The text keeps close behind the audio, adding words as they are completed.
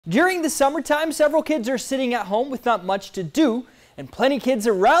During the summertime, several kids are sitting at home with not much to do, and plenty of kids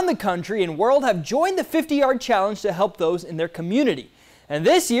around the country and world have joined the 50-yard challenge to help those in their community. And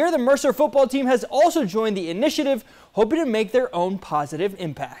this year, the Mercer football team has also joined the initiative, hoping to make their own positive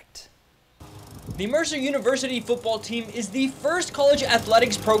impact. The Mercer University football team is the first college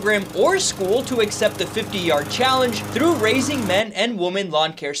athletics program or school to accept the 50-yard challenge through Raising Men and Women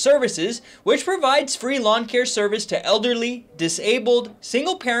Lawn Care Services, which provides free lawn care service to elderly, disabled,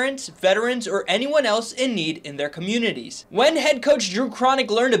 single parents, veterans, or anyone else in need in their communities. When head coach Drew Cronick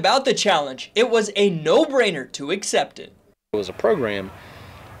learned about the challenge, it was a no-brainer to accept it. As a program,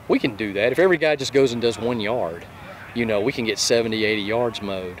 we can do that. If every guy just goes and does 1 yard, we can get 70, 80 yards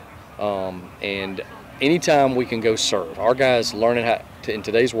mowed. And anytime we can go serve, our guys learning how to, in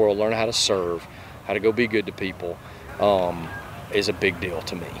today's world, learning how to serve, how to go be good to people, is a big deal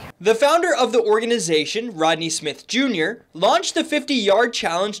to me. The founder of the organization, Rodney Smith Jr., launched the 50-yard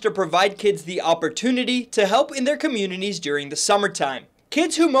challenge to provide kids the opportunity to help in their communities during the summertime.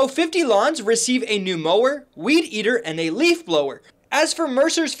 Kids who mow 50 lawns receive a new mower, weed eater, and a leaf blower. As for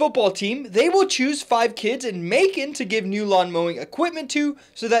Mercer's football team, they will choose 5 kids in Macon to give new lawn mowing equipment to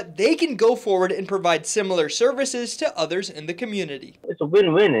so that they can go forward and provide similar services to others in the community. It's a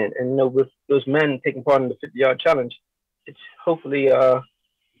win-win, and with those men taking part in the 50-yard challenge, it hopefully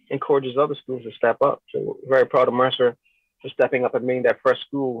encourages other schools to step up. So we're very proud of Mercer for stepping up and being that first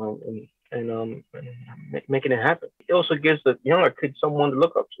school and making it happen. It also gives the younger kids someone to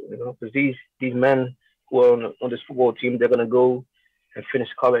look up to, because these men who are on this football team, they're going to go and finish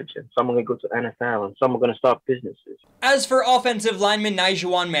college, and some are going to go to NFL, and some are going to start businesses. As for offensive lineman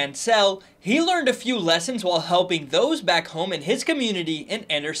Nijuan Mansell, he learned a few lessons while helping those back home in his community in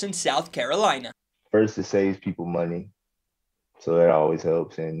Anderson, South Carolina. First, it saves people money, so that always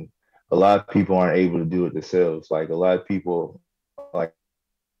helps. And a lot of people aren't able to do it themselves. Like a lot of people, like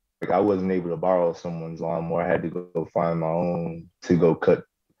I wasn't able to borrow someone's lawnmower. I had to go find my own to go cut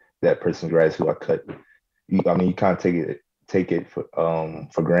that person's grass who I cut. You can't take it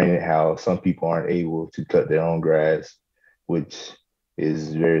for granted how some people aren't able to cut their own grass, which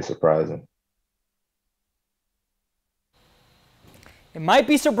is very surprising. It might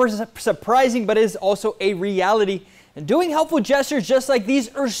be surprising, but it is also a reality. And doing helpful gestures just like these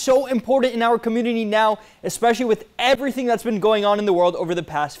are so important in our community now, especially with everything that's been going on in the world over the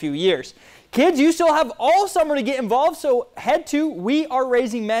past few years. Kids, you still have all summer to get involved, so head to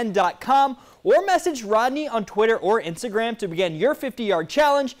weareraisingmen.com or message Rodney on Twitter or Instagram to begin your 50-yard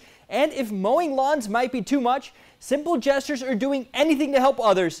challenge. And if mowing lawns might be too much, simple gestures or doing anything to help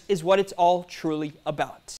others is what it's all truly about.